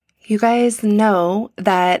You guys know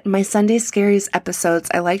that my Sunday Scaries episodes,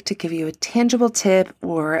 I like to give you a tangible tip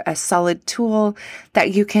or a solid tool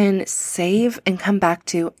that you can save and come back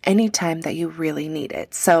to anytime that you really need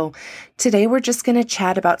it. So today we're just going to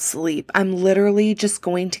chat about sleep. I'm literally just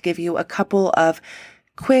going to give you a couple of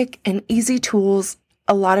quick and easy tools.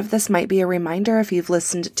 A lot of this might be a reminder if you've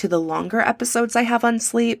listened to the longer episodes I have on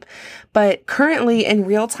sleep, but currently in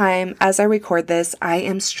real time, as I record this, I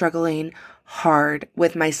am struggling hard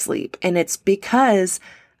with my sleep, and it's because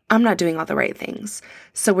I'm not doing all the right things.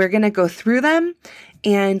 So we're going to go through them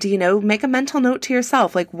and, make a mental note to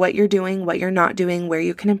yourself, like what you're doing, what you're not doing, where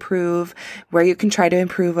you can improve, where you can try to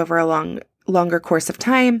improve over a longer course of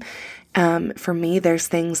time. For me, there's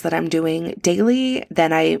things that I'm doing daily,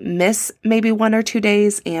 then I miss maybe 1 or 2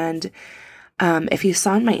 days. And if you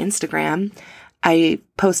saw on my Instagram, I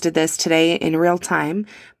posted this today in real time,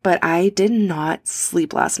 but I did not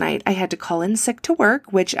sleep last night. I had to call in sick to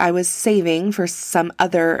work, which I was saving for some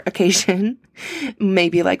other occasion,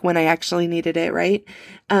 maybe like when I actually needed it, right?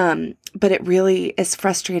 But it really is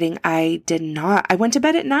frustrating. I went to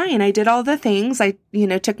bed at 9. I did all the things. I,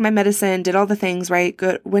 took my medicine, did all the things, right?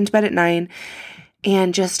 Went to bed at 9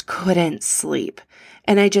 and just couldn't sleep.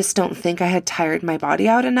 And I just don't think I had tired my body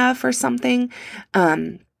out enough or something.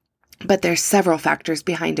 But there's several factors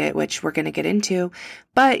behind it, which we're going to get into.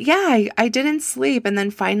 But yeah, I didn't sleep. And then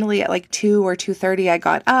finally at like 2 or 2:30, I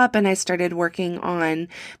got up and I started working on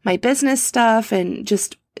my business stuff and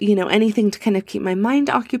just, anything to kind of keep my mind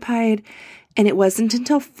occupied. And it wasn't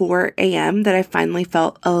until 4 a.m. that I finally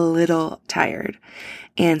felt a little tired.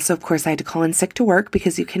 And so, of course, I had to call in sick to work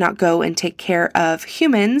because you cannot go and take care of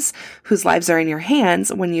humans whose lives are in your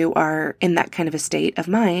hands when you are in that kind of a state of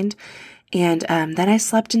mind. And then I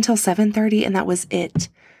slept until 7:30 and that was it.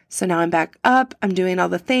 So now I'm back up. I'm doing all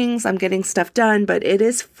the things. I'm getting stuff done, but it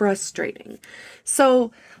is frustrating.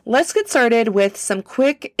 So let's get started with some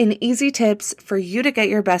quick and easy tips for you to get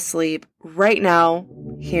your best sleep right now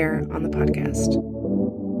here on the podcast.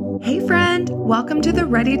 Hey friend, welcome to the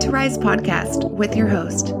Ready to Rise podcast with your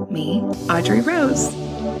host, me, Audrey Rose.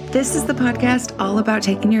 This is the podcast all about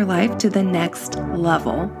taking your life to the next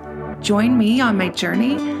level. Join me on my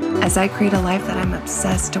journey as I create a life that I'm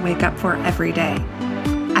obsessed to wake up for every day.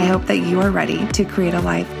 I hope that you are ready to create a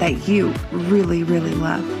life that you really, really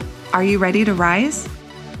love. Are you ready to rise?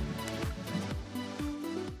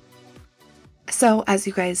 So as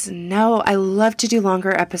you guys know, I love to do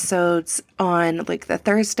longer episodes on like the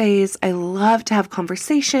Thursdays. I love to have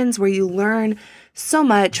conversations where you learn so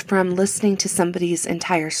much from listening to somebody's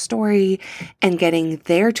entire story and getting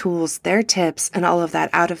their tools, their tips, and all of that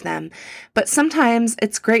out of them. But sometimes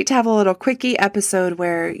it's great to have a little quickie episode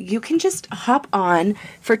where you can just hop on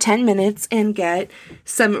for 10 minutes and get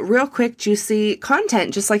some real quick, juicy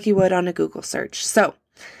content, just like you would on a Google search. So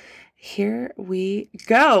here we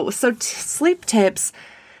go. So sleep tips.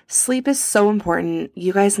 Sleep is so important.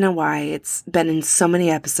 You guys know why. It's been in so many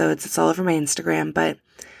episodes. It's all over my Instagram. But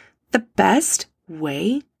the best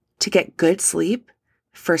way to get good sleep,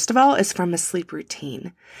 first of all, is from a sleep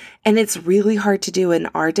routine. And it's really hard to do in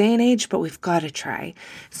our day and age, but we've got to try.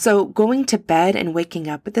 So going to bed and waking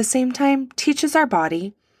up at the same time teaches our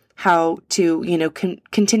body how to,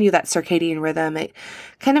 continue that circadian rhythm. It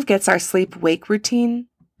kind of gets our sleep-wake routine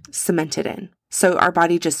cemented in. So our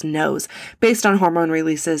body just knows based on hormone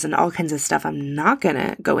releases and all kinds of stuff I'm not going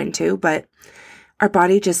to go into, but our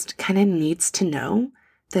body just kind of needs to know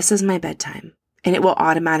this is my bedtime. And it will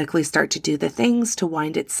automatically start to do the things to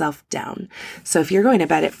wind itself down. So if you're going to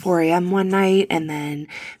bed at 4 a.m. one night and then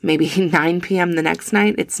maybe 9 p.m. the next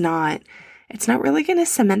night, it's not really going to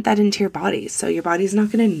cement that into your body. So your body's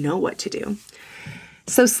not going to know what to do.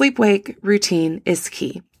 So sleep-wake routine is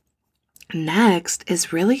key. Next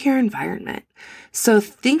is really your environment. So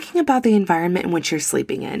thinking about the environment in which you're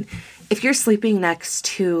sleeping in. If you're sleeping next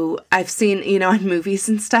to, I've seen, in movies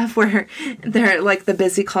and stuff where they're like the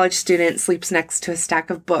busy college student sleeps next to a stack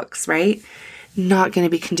of books, right? Not going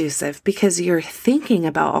to be conducive because you're thinking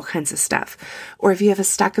about all kinds of stuff. Or if you have a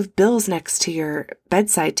stack of bills next to your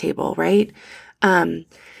bedside table, right?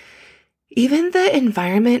 Even the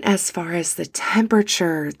environment as far as the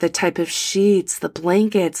temperature, the type of sheets, the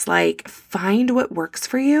blankets, like find what works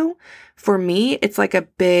for you. For me, it's like a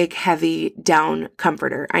big, heavy down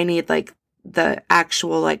comforter. I need like the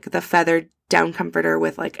actual, like the feathered down comforter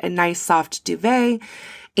with like a nice soft duvet.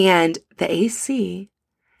 And the AC,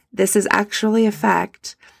 this is actually a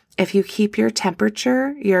fact. If you keep your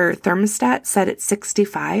temperature, your thermostat set at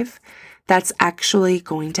 65, that's actually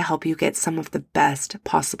going to help you get some of the best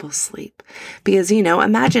possible sleep. Because,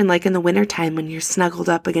 imagine like in the wintertime when you're snuggled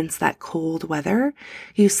up against that cold weather,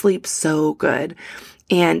 you sleep so good.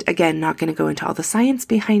 And again, not going to go into all the science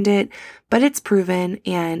behind it, but it's proven.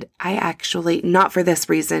 And I actually, not for this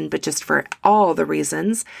reason, but just for all the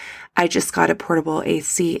reasons, I just got a portable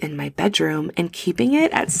AC in my bedroom, and keeping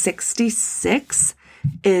it at 66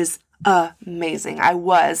 is amazing. I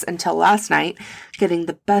was, until last night, getting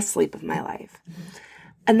the best sleep of my life.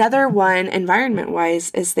 Another one,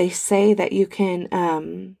 environment-wise, is they say that you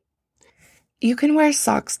can wear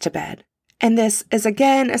socks to bed. And this is,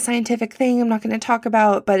 again, a scientific thing I'm not going to talk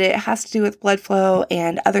about, but it has to do with blood flow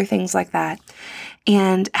and other things like that.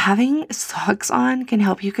 And having socks on can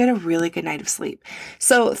help you get a really good night of sleep.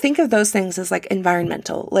 So think of those things as like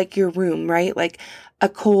environmental, like your room, right? Like a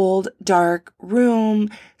cold, dark room,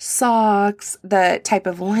 socks, the type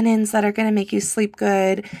of linens that are going to make you sleep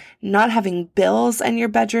good, not having bills in your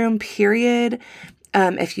bedroom, period.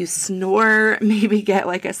 If you snore, maybe get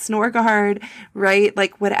like a snore guard, right?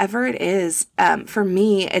 Like whatever it is. For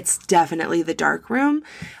me, it's definitely the dark room.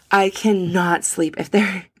 I cannot sleep if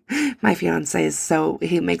my fiance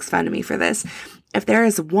he makes fun of me for this. If there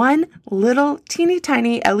is one little teeny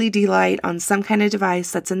tiny LED light on some kind of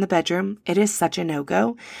device that's in the bedroom, it is such a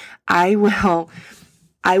no-go. I will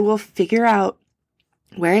figure out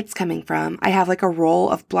where it's coming from. I have like a roll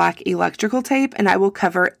of black electrical tape, and I will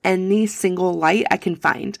cover any single light I can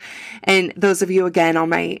find. And those of you, again, on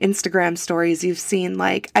my Instagram stories, you've seen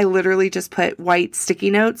like, I literally just put white sticky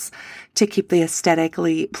notes to keep the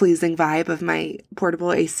aesthetically pleasing vibe of my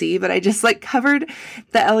portable AC, but I just like covered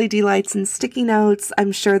the LED lights in sticky notes.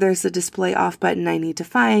 I'm sure there's a display off button I need to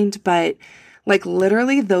find, but like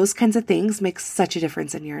literally those kinds of things make such a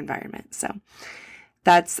difference in your environment. So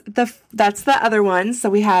that's the other one. So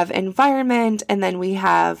we have environment, and then we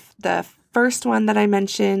have the first one that I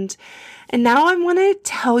mentioned. And now I want to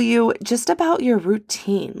tell you just about your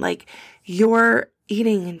routine, like your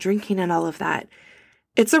eating and drinking and all of that.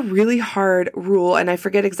 It's a really hard rule, and I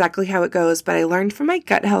forget exactly how it goes, but I learned from my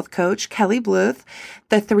gut health coach, Kelly Bluth,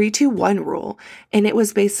 the 3-2-1 rule. And it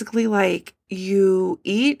was basically like you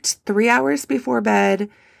eat 3 hours before bed,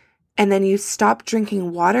 and then you stop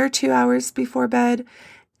drinking water 2 hours before bed,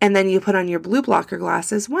 and then you put on your blue blocker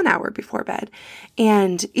glasses 1 hour before bed.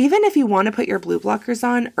 And even if you want to put your blue blockers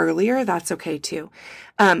on earlier, that's okay too.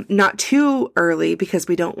 Not too early, because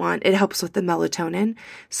it helps with the melatonin.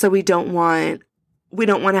 So we don't want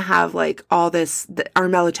to have like all this, our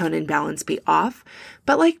melatonin balance be off,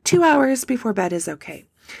 but like 2 hours before bed is okay.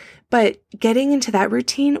 But getting into that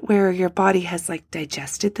routine where your body has like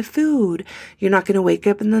digested the food, you're not going to wake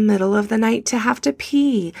up in the middle of the night to have to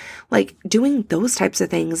pee, like doing those types of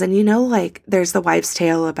things. And like there's the wives'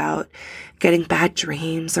 tale about getting bad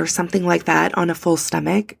dreams or something like that on a full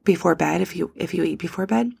stomach before bed, if you eat before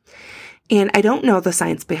bed. And I don't know the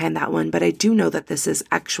science behind that one, but I do know that this is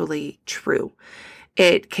actually true.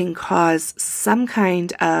 It can cause some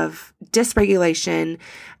kind of dysregulation.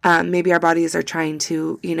 Maybe our bodies are trying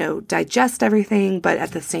to, digest everything, but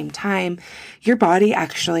at the same time, your body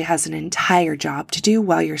actually has an entire job to do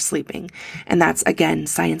while you're sleeping. And that's, again,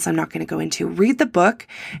 science I'm not going to go into. Read the book.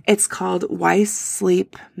 It's called Why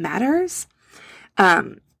Sleep Matters.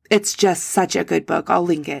 It's just such a good book. I'll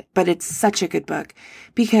link it, but it's such a good book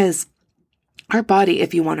because our body,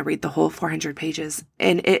 if you want to read the whole 400 pages,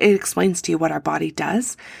 and it explains to you what our body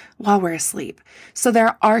does while we're asleep. So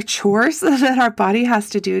there are chores that our body has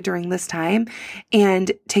to do during this time, and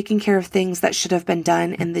taking care of things that should have been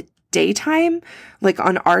done in the daytime, like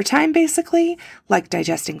on our time, basically, like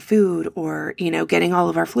digesting food or, getting all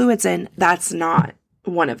of our fluids in. That's not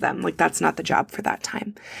one of them. Like that's not the job for that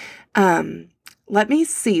time. Let me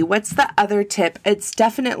see. What's the other tip? It's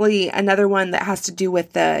definitely another one that has to do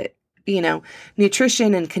with the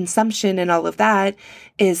nutrition and consumption and all of that,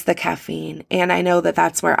 is the caffeine. And I know that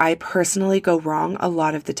that's where I personally go wrong a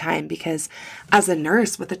lot of the time, because as a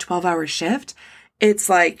nurse with a 12-hour shift, it's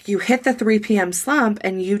like you hit the 3 p.m. slump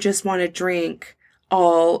and you just want to drink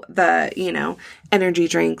all the, energy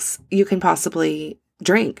drinks you can possibly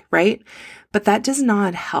drink, right? But that does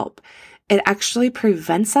not help. It actually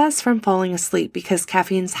prevents us from falling asleep because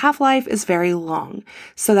caffeine's half-life is very long.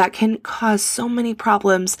 So that can cause so many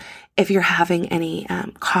problems if you're having any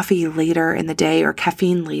coffee later in the day or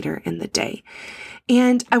caffeine later in the day.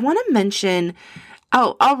 And I want to mention,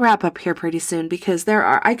 I'll wrap up here pretty soon because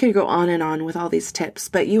I could go on and on with all these tips,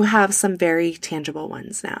 but you have some very tangible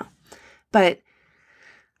ones now. But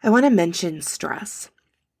I want to mention stress.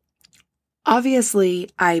 Obviously,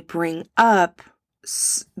 I bring up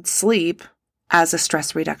sleep as a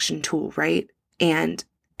stress reduction tool, right? And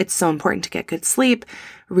it's so important to get good sleep,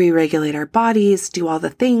 re-regulate our bodies, do all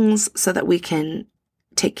the things so that we can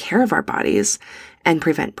take care of our bodies and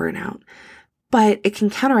prevent burnout. But it can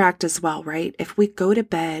counteract as well, right? If we go to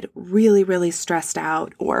bed really, really stressed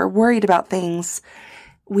out or worried about things,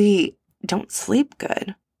 we don't sleep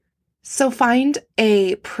good. So find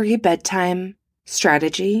a pre-bedtime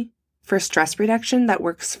strategy for stress reduction that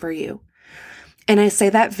works for you. And I say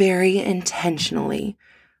that very intentionally,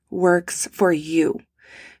 works for you,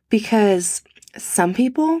 because some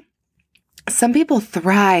people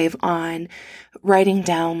thrive on writing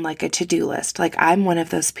down like a to-do list. Like I'm one of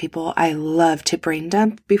those people. I love to brain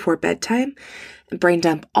dump before bedtime, brain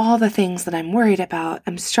dump all the things that I'm worried about,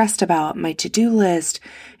 I'm stressed about, my to-do list.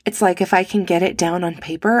 It's like if I can get it down on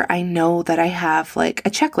paper, I know that I have like a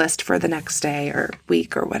checklist for the next day or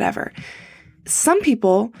week or whatever. Some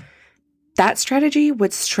people, that strategy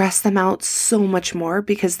would stress them out so much more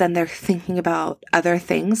because then they're thinking about other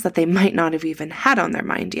things that they might not have even had on their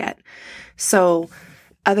mind yet. So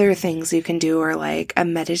other things you can do are like a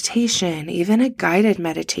meditation, even a guided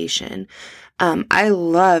meditation. I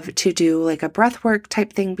love to do like a breath work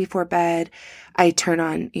type thing before bed. I turn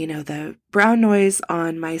on, the brown noise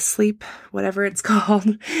on my sleep, whatever it's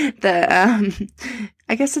called. I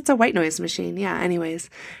guess it's a white noise machine. Yeah.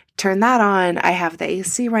 Anyways, turn that on. I have the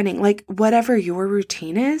AC running, like whatever your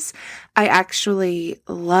routine is. I actually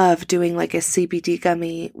love doing like a CBD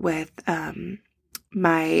gummy with,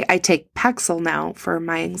 I take Paxil now for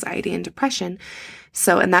my anxiety and depression.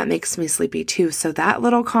 So, and that makes me sleepy too. So that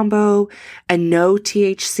little combo, a no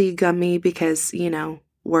THC gummy because,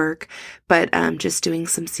 work, but just doing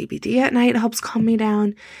some CBD at night helps calm me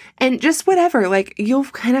down, and just whatever, like you'll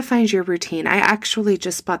kind of find your routine. I actually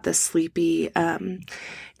just bought this sleepy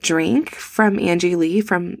drink from Angie Lee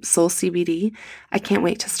from Soul CBD. I can't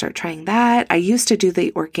wait to start trying that. I used to do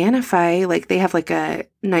the Organifi, like they have like a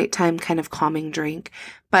nighttime kind of calming drink,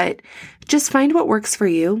 but just find what works for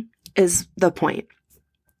you is the point.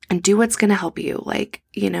 And do what's going to help you, like,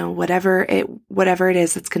 whatever it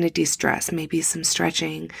is that's going to de-stress, maybe some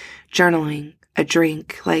stretching, journaling, a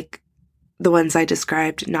drink, like the ones I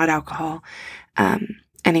described, not alcohol.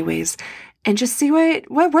 Anyways, and just see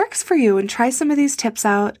what works for you and try some of these tips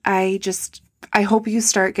out. I hope you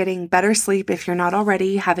start getting better sleep if you're not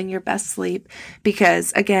already having your best sleep,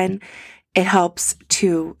 because again, it helps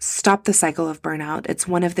to stop the cycle of burnout. It's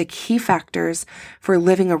one of the key factors for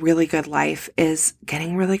living a really good life is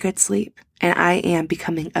getting really good sleep. And I am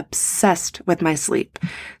becoming obsessed with my sleep.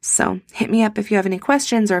 So hit me up if you have any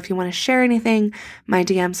questions or if you want to share anything. My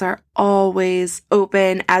DMs are always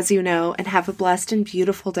open, as you know, and have a blessed and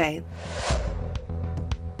beautiful day.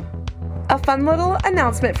 A fun little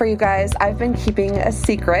announcement for you guys. I've been keeping a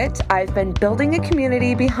secret. I've been building a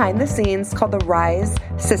community behind the scenes called the Rise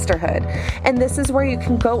Sisterhood. And this is where you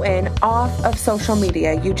can go in off of social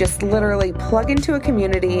media. You just literally plug into a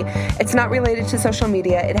community. It's not related to social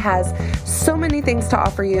media. It has so many things to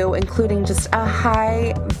offer you, including just a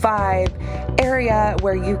high vibe area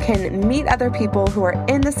where you can meet other people who are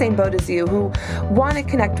in the same boat as you, who want to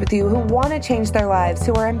connect with you, who want to change their lives,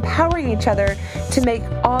 who are empowering each other to make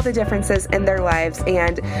all the differences in their lives.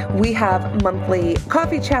 And we have monthly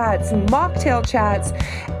coffee chats, mocktail chats,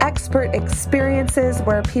 expert experiences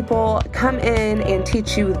where people come in and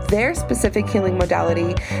teach you their specific healing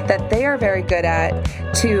modality that they are very good at,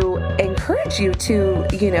 to encourage you to,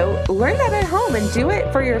 learn that at home and do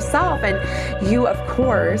it for yourself. And you, of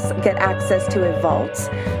course, get access to a vault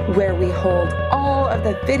where we hold all of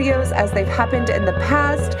the videos as they've happened in the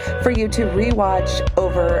past for you to rewatch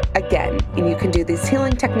over again. And you can do these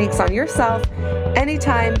healing techniques on yourself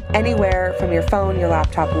anytime, anywhere, from your phone, your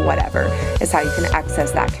laptop, whatever is how you can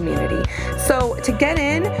access that community. So to get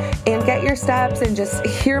in and get your steps and just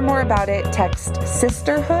hear more about it, text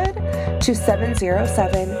sisterhood to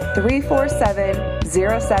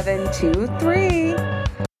 707-347-0723.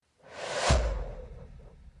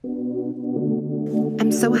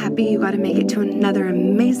 I'm so happy you got to make it to another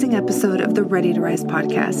amazing episode of the Ready to Rise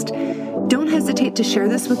podcast. Don't hesitate to share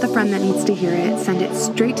this with a friend that needs to hear it. Send it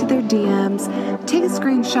straight to their DMs. Take a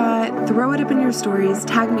screenshot, throw it up in your stories,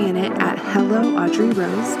 tag me in it at Hello Audrey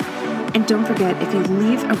Rose. And don't forget, if you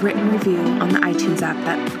leave a written review on the iTunes app,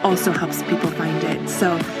 that also helps people find it.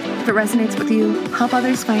 So if it resonates with you, help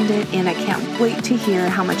others find it. And I can't wait to hear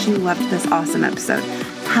how much you loved this awesome episode.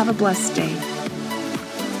 Have a blessed day.